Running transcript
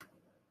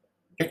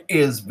It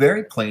is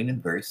very plain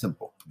and very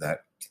simple.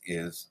 That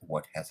is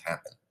what has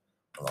happened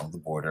along the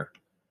border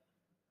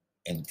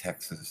in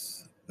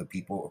Texas. The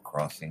people are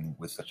crossing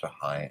with such a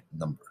high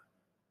number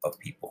of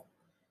people.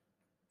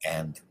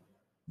 And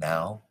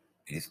now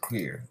it is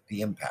clear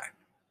the impact.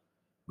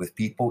 With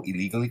people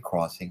illegally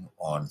crossing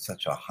on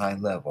such a high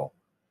level,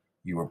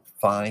 you are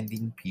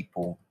finding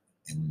people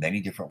in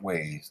many different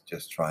ways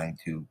just trying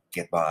to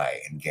get by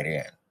and get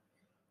in.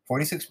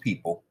 46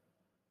 people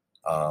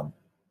um,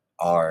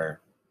 are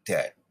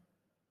dead,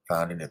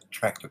 found in a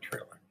tractor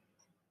trailer.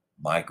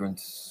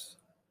 Migrants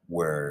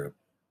were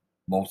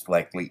most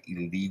likely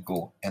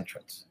illegal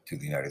entrants to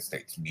the United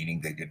States,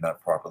 meaning they did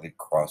not properly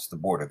cross the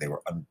border. They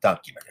were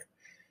undocumented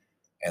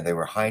and they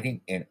were hiding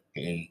in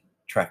a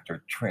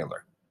tractor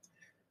trailer.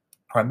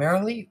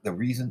 Primarily, the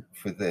reason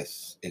for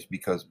this is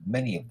because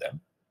many of them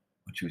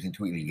are choosing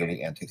to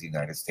illegally enter the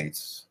United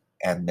States,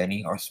 and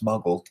many are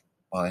smuggled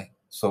by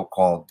so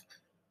called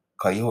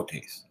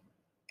coyotes,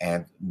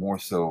 and more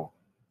so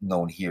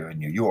known here in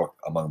New York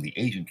among the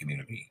Asian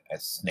community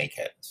as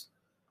snakeheads.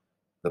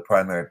 The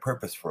primary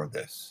purpose for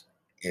this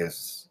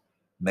is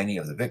many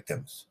of the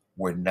victims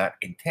were not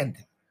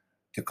intended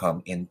to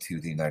come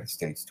into the United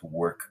States to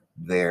work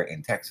there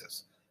in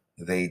Texas.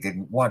 They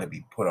didn't want to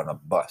be put on a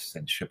bus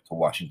and shipped to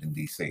Washington,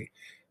 D.C.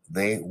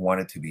 They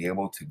wanted to be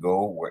able to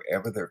go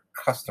wherever their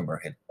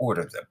customer had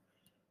ordered them.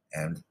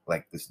 And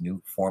like this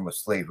new form of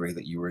slavery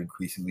that you were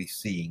increasingly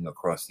seeing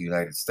across the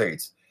United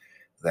States,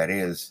 that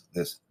is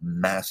this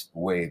mass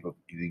wave of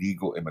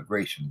illegal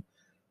immigration,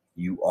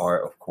 you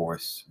are, of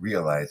course,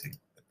 realizing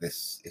that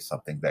this is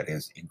something that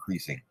is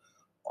increasing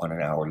on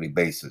an hourly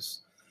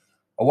basis.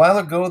 A while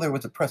ago, there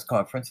was a press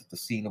conference at the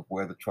scene of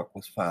where the truck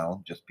was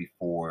found, just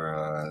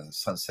before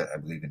sunset, I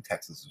believe, in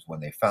Texas is when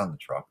they found the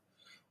truck.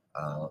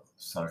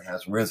 Sun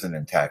has risen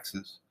in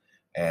Texas,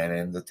 and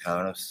in the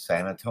town of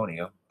San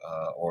Antonio,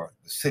 or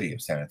the city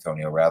of San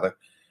Antonio, rather.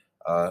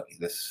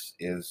 This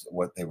is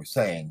what they were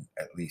saying,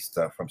 at least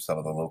from some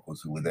of the locals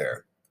who were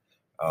there.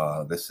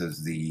 This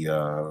is the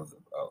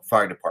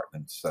fire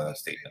department's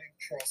statement.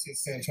 Charleston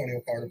San Antonio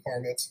Fire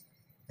Department.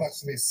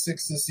 Approximately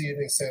 6 this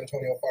evening, San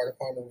Antonio Fire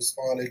Department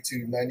responded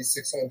to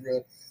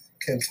 9600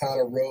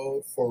 Quintana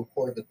Road for a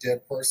report of a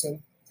dead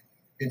person.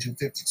 Engine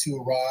 52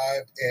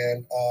 arrived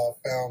and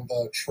found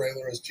the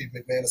trailer, as Chief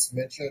McManus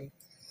mentioned,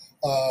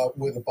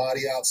 with a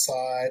body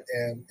outside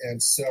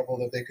and several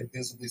that they could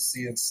visibly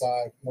see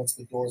inside once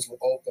the doors were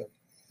opened.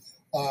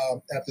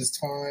 At this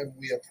time,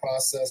 we have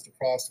processed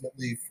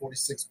approximately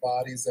 46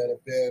 bodies that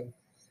have been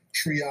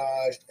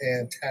triaged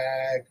and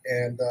tagged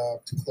and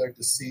declared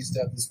deceased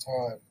at this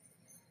time.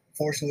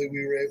 Fortunately,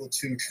 we were able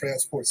to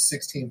transport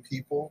 16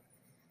 people.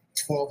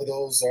 12 of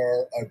those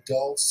are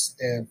adults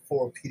and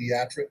 4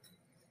 pediatric.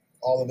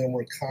 All of them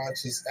were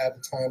conscious at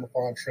the time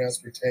upon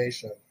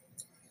transportation.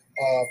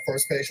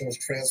 First patient was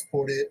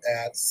transported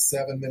at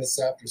 7 minutes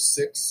after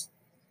 6,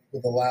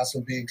 with the last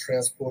one being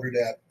transported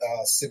at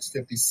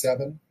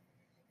 6:57.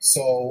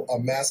 So a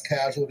mass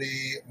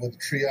casualty with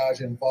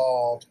triage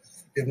involved,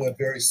 it went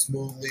very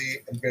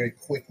smoothly and very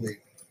quickly.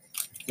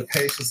 The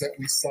patients that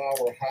we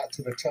saw were hot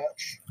to the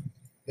touch.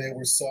 They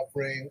were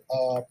suffering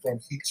from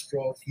heat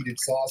stroke, heat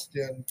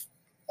exhaustion,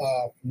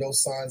 no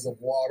signs of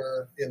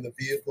water in the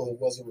vehicle. It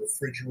was a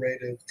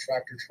refrigerated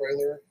tractor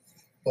trailer,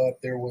 but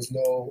there was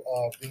no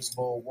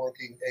visible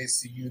working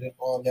AC unit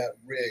on that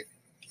rig.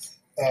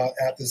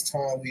 At this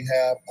time, we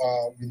have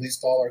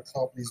released all our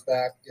companies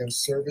back in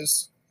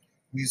service.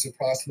 We used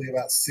approximately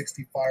about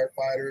 60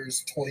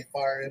 firefighters, 20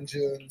 fire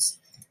engines,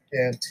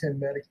 and 10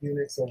 medic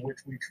units, of which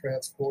we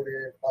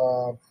transported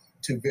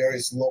to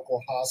various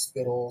local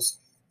hospitals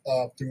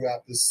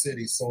throughout the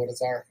city. So it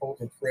is our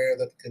hope and prayer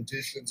that the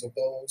conditions of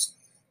those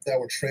that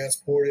were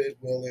transported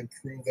will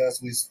improve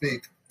as we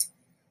speak.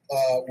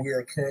 We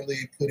are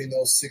currently putting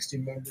those 60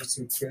 members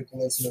through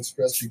critical incident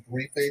stress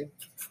debriefing.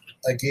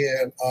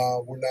 Again,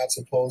 we're not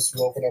supposed to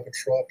open up a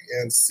truck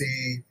and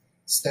see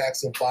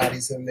stacks of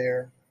bodies in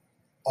there.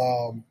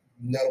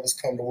 None of us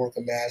come to work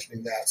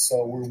imagining that.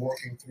 So we're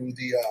working through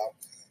the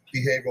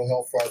behavioral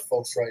health for our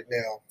folks right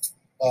now.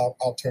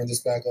 I'll turn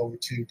this back over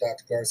to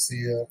Dr.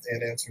 Garcia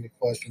and answer any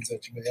questions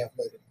that you may have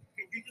later.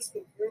 Can you just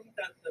confirm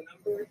that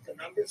the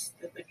numbers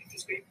that you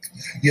just gave?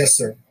 Yes,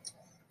 sir.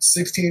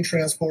 16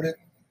 transported,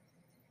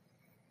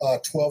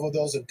 12 of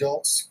those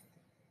adults,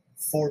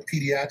 4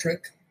 pediatric,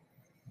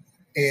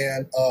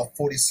 and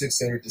 46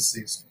 that are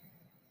deceased.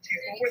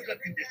 What were the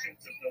conditions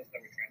of those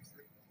that were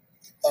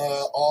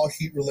transferred? All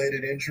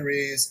heat-related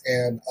injuries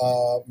and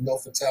no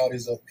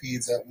fatalities of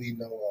peds that we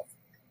know of.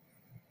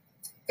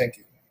 Thank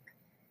you.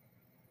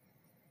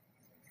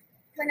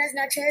 Buenas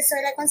noches,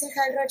 soy la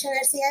concejal Rocha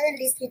García del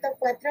Distrito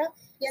 4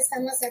 y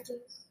estamos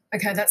aquí.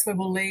 Okay, that's where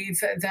we'll leave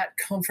that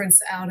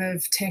conference out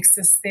of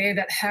Texas there,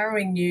 that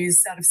harrowing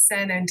news out of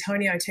San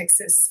Antonio,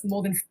 Texas.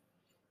 More than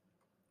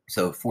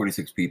So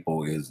 46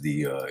 people is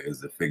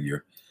the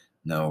figure.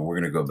 Now we're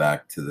going to go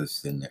back to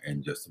this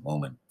in just a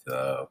moment.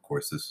 Of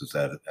course, this was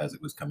as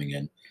it was coming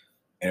in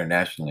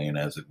internationally and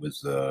as it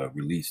was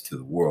released to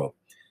the world.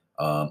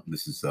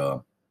 This is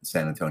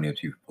San Antonio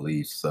Chief of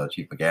Police,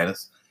 Chief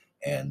McGannis,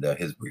 and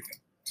his briefing.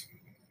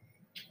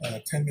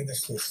 10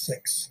 minutes to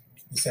 6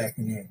 this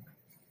afternoon.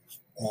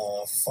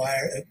 A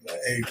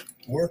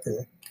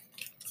worker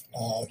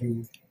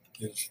who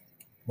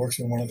works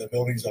in one of the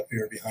buildings up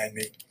here behind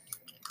me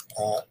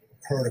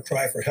heard a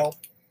cry for help,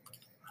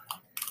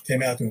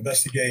 came out to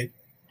investigate,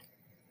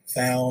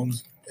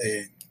 found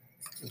a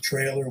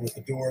trailer with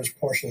the doors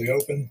partially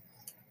open,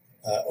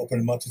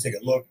 opened them up to take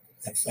a look,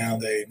 and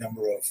found a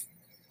number of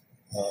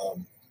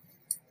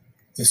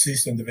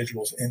deceased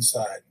individuals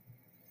inside.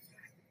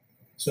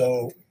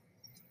 So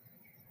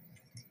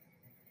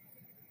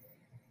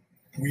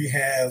we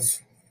have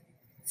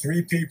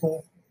 3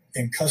 people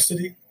in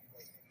custody.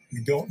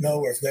 We don't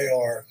know if they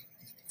are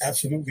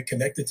absolutely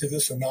connected to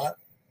this or not.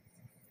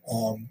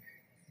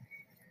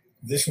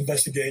 This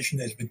investigation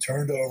has been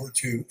turned over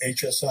to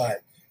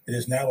HSI. It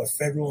is now a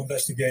federal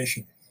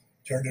investigation.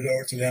 Turned it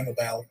over to them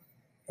about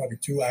probably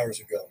 2 hours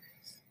ago.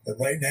 But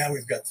right now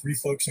we've got 3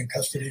 folks in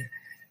custody.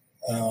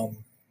 And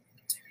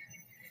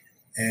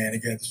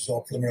again, this is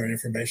all preliminary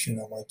information.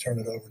 I'm going to turn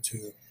it over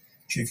to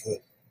Chief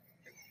Hood.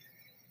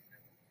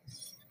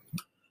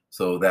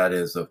 So that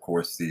is, of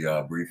course,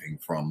 the briefing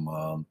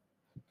from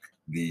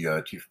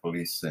the Chief of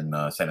Police in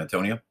San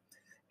Antonio.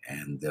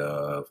 And,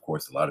 of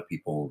course, a lot of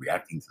people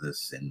reacting to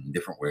this in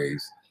different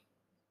ways.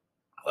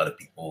 A lot of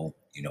people,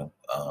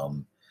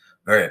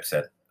 very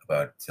upset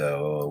about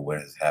what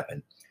has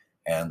happened.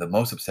 And the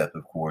most upset,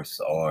 of course,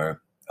 are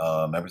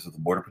members of the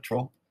Border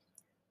Patrol,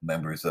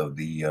 members of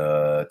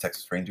the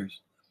Texas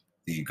Rangers,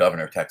 the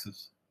governor of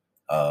Texas,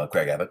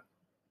 Greg Abbott,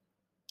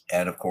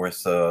 and, of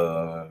course,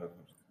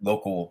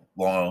 local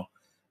law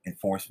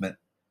enforcement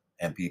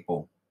and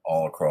people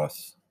all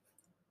across,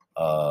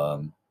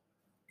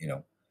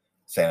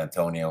 San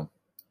Antonio,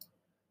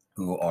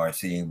 who are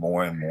seeing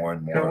more and more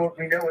and more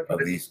of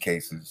these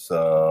cases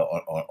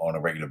on a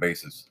regular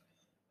basis.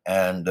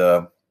 And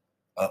a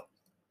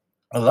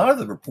lot of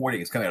the reporting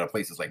is coming out of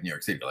places like New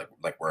York City,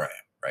 like where I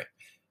am, right?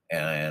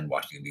 And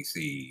Washington,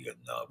 D.C., and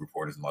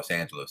reporters in Los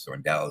Angeles or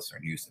in Dallas or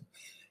in Houston.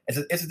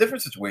 It's a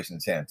different situation in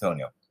San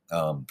Antonio.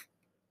 I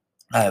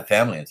have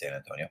family in San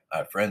Antonio. I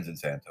have friends in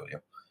San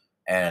Antonio.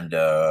 And,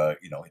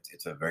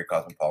 it's a very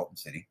cosmopolitan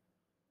city.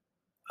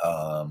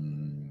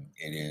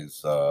 It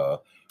is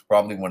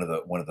probably one of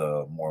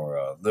the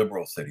more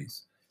liberal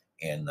cities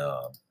in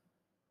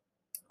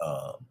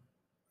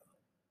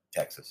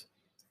Texas,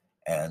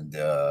 and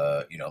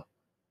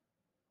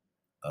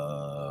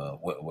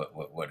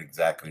what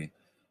exactly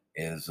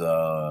is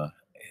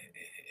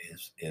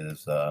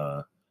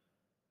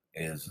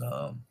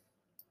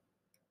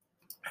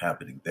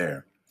happening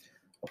there?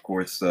 Of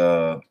course,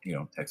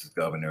 Texas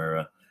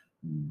Governor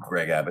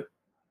Greg Abbott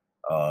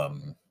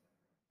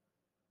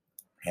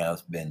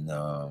has been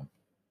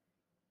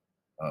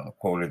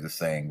quoted as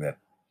saying that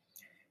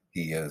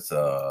he is,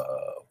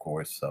 of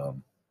course,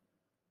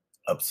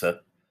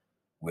 upset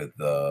with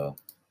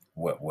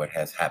what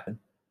has happened,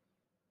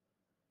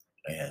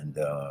 and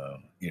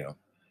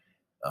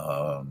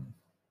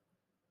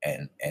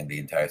and the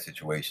entire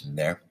situation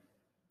there.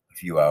 A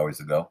few hours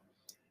ago,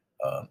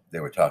 they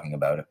were talking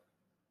about it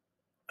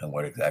and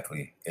what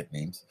exactly it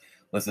means.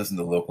 Let's listen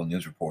to the local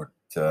news report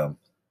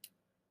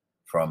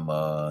from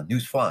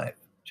News 5.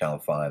 Channel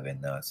 5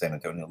 in San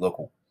Antonio,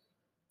 local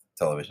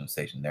television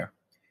station there,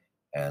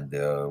 and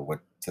what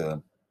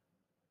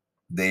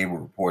they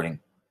were reporting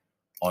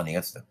on the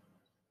incident.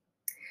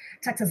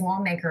 Texas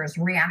lawmakers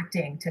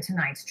reacting to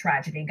tonight's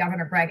tragedy.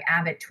 Governor Greg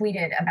Abbott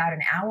tweeted about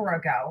an hour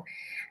ago.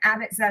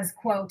 Abbott says,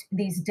 quote,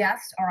 "These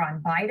deaths are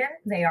on Biden.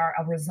 They are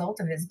a result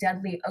of his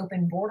deadly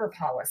open border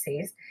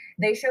policies.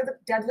 They show the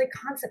deadly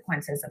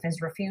consequences of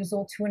his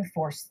refusal to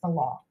enforce the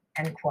law,"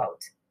 end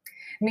quote.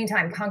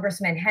 Meantime,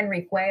 Congressman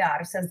Henry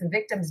Cuellar says the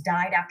victims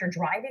died after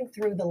driving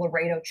through the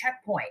Laredo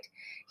checkpoint.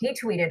 He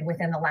tweeted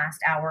within the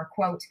last hour,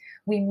 quote,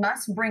 "We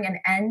must bring an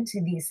end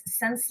to these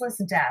senseless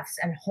deaths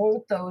and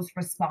hold those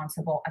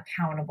responsible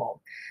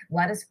accountable.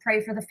 Let us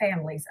pray for the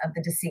families of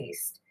the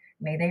deceased.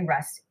 May they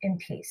rest in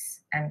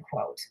peace," end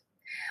quote.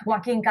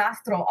 Joaquin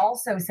Castro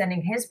also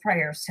sending his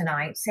prayers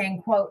tonight,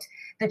 saying, quote,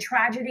 "The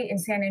tragedy in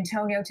San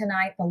Antonio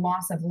tonight, the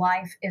loss of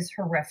life, is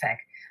horrific.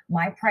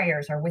 My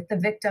prayers are with the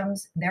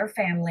victims, their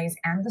families,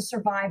 and the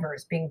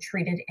survivors being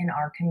treated in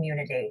our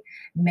community.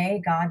 May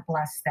God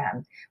bless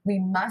them. We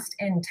must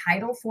end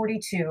Title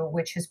 42,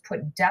 which has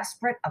put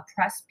desperate,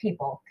 oppressed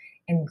people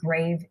in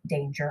grave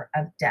danger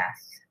of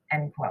death,"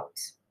 end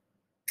quote.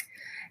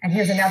 And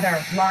here's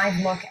another live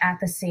look at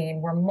the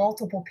scene where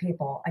multiple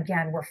people,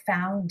 again, were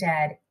found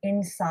dead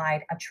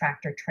inside a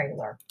tractor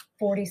trailer.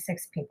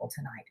 46 people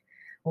tonight.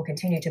 We'll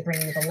continue to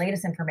bring you the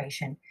latest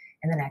information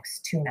in the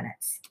next 2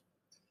 minutes.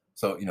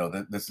 So,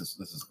 this is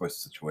of course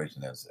a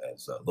situation as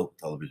local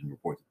television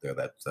reported there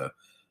that,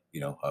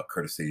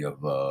 courtesy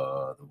of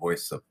the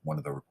voice of one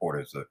of the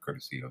reporters,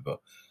 courtesy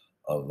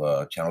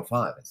of Channel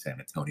 5 in San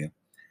Antonio.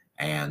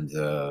 And,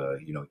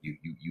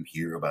 you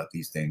hear about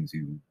these things,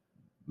 you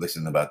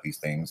listen about these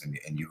things,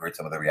 and you heard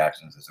some of the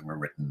reactions as they were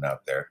written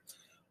out there.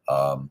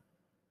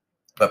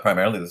 But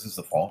primarily, this is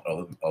the fault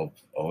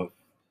of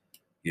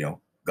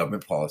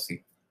government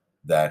policy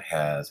that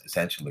has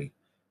essentially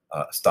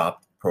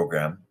stopped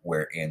program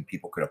wherein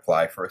people could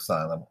apply for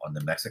asylum on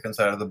the Mexican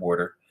side of the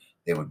border.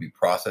 They would be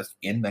processed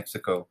in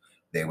Mexico.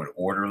 They would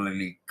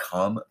orderly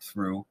come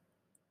through.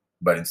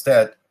 But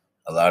instead,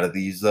 a lot of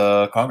these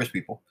Congress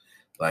people,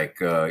 like,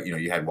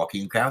 you had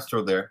Joaquin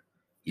Castro there.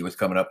 He was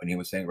coming up and he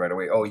was saying right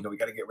away, oh, we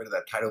got to get rid of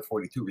that Title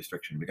 42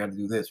 restriction. We got to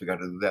do this. We got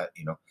to do that,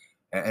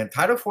 And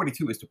Title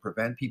 42 is to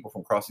prevent people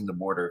from crossing the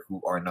border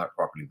who are not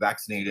properly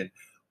vaccinated,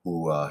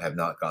 who have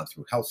not gone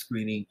through health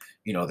screening.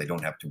 They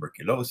don't have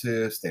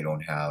tuberculosis. They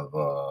don't have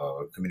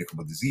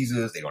communicable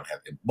diseases. They don't have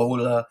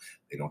Ebola.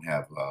 They don't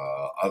have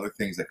other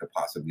things that could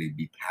possibly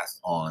be passed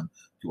on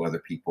to other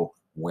people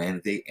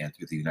when they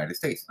enter the United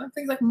States. And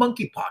things like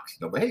monkeypox.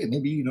 But hey,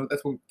 maybe,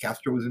 that's what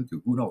Castro was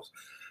into. Who knows?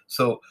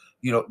 So,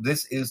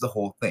 this is the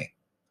whole thing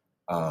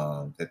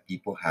that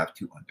people have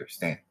to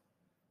understand.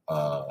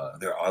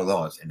 There are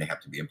laws and they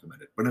have to be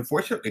implemented. But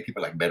unfortunately,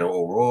 people like Beto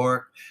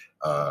O'Rourke,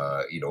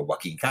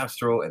 Joaquin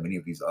Castro, and many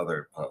of these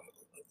other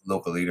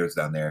local leaders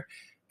down there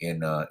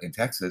in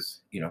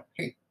Texas,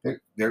 hey,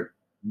 they're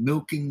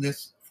milking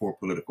this for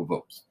political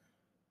votes.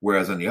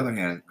 Whereas on the other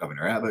hand,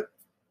 Governor Abbott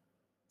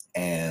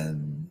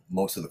and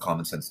most of the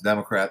common sense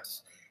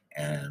Democrats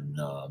and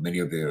many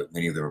of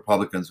the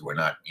Republicans who are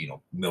not,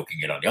 milking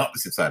it on the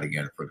opposite side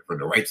again for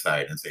the right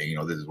side and saying,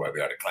 this is why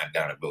we ought to climb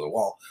down and build a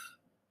wall.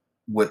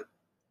 What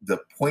the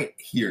point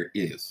here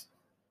is,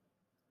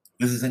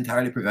 this is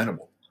entirely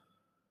preventable.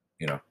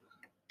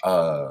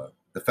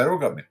 The federal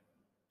government,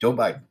 Joe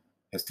Biden,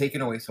 has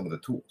taken away some of the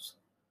tools.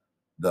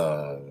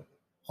 The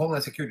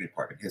Homeland Security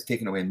Department has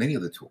taken away many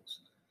of the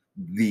tools.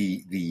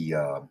 The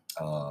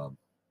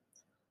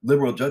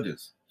liberal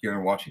judges here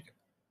in Washington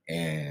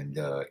and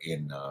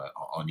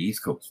on the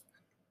East Coast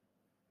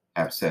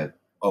have said,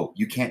 oh,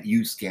 you can't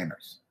use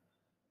scanners.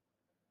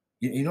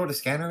 You know what a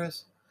scanner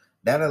is?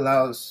 That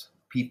allows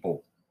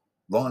people,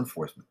 law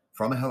enforcement,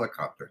 from a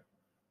helicopter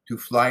to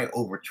fly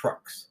over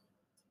trucks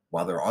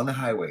while they're on the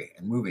highway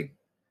and moving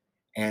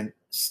and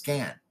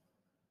scan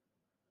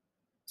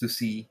to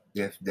see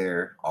if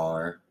there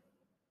are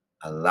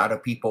a lot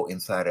of people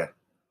inside a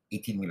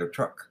 18-wheeler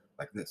truck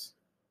like this.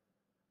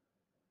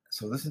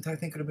 So this entire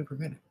thing could have been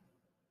prevented.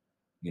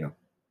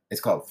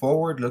 It's called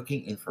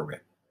forward-looking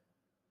infrared.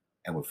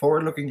 And with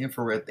forward-looking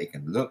infrared, they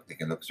can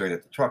look straight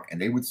at the truck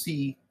and they would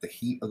see the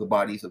heat of the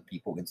bodies of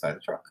people inside the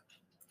truck.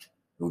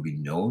 There would be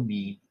no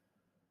need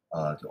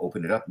to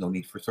open it up, no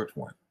need for search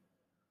warrant.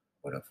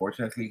 But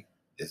unfortunately,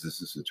 this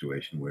is a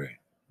situation where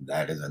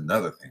that is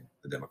another thing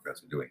the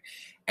Democrats are doing.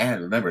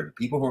 And remember, the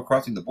people who are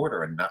crossing the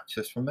border are not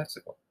just from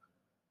Mexico.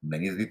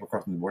 Many of the people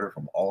crossing the border are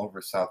from all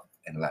over South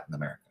and Latin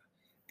America.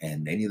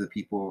 And many of the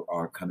people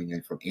are coming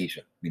in from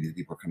Asia. Many of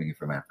the people are coming in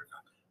from Africa.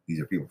 These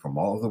are people from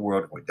all over the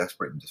world who are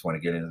desperate and just want to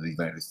get into the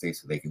United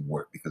States so they can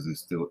work, because it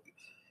still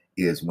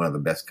is one of the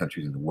best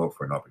countries in the world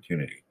for an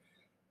opportunity.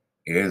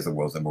 It is the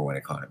world's #1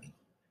 economy.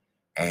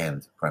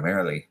 And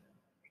primarily,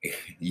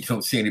 you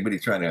don't see anybody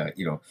trying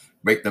to,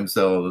 break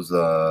themselves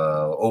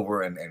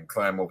over and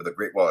climb over the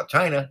Great Wall of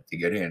China to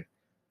get in.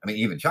 I mean,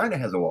 even China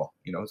has a wall.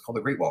 It's called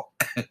the Great Wall.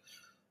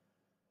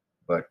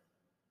 But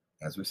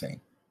as we're saying,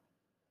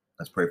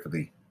 let's pray for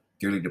the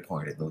dearly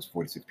departed, those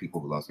 46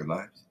 people who lost their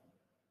lives.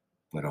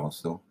 But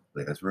also,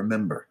 let us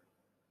remember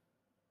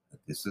that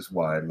this is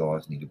why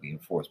laws need to be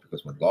enforced,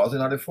 because when laws are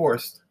not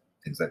enforced,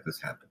 things like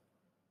this happen.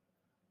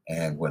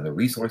 And when the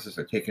resources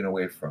are taken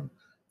away from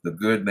the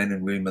good men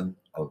and women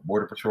of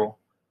Border Patrol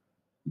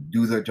who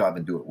do their job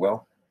and do it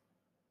well,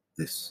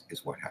 this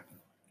is what happened.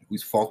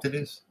 Whose fault it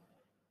is?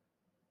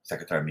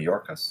 Secretary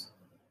Mayorkas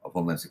of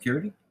Homeland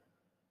Security,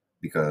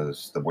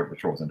 because the Border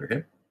Patrol is under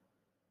him.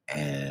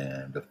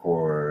 And of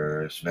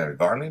course, Merrick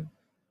Garland,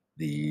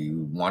 the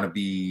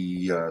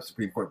wannabe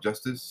Supreme Court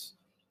Justice,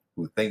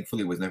 who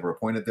thankfully was never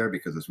appointed there,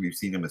 because as we've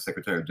seen him as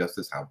Secretary of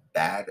Justice, how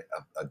bad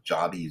a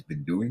job he's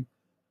been doing.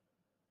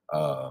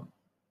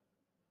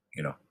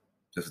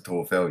 Just a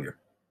total failure.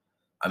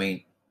 I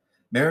mean,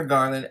 Merrick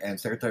Garland and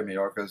Secretary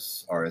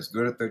Mayorkas are as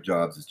good at their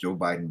jobs as Joe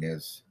Biden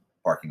is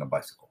parking a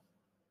bicycle.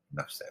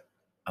 Enough said.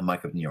 I'm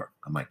Mike of New York.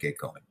 I'm Mike A.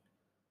 Cohen.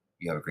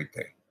 You have a great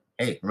day.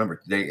 Hey, remember,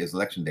 today is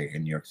election day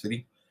in New York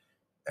City.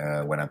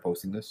 When I'm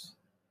posting this,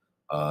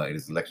 it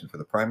is election for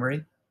the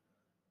primary.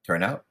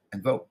 Turn out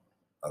and vote.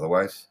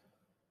 Otherwise,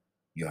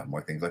 you have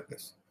more things like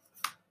this.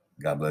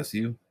 God bless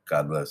you.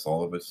 God bless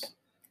all of us.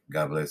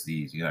 God bless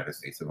these United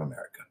States of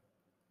America.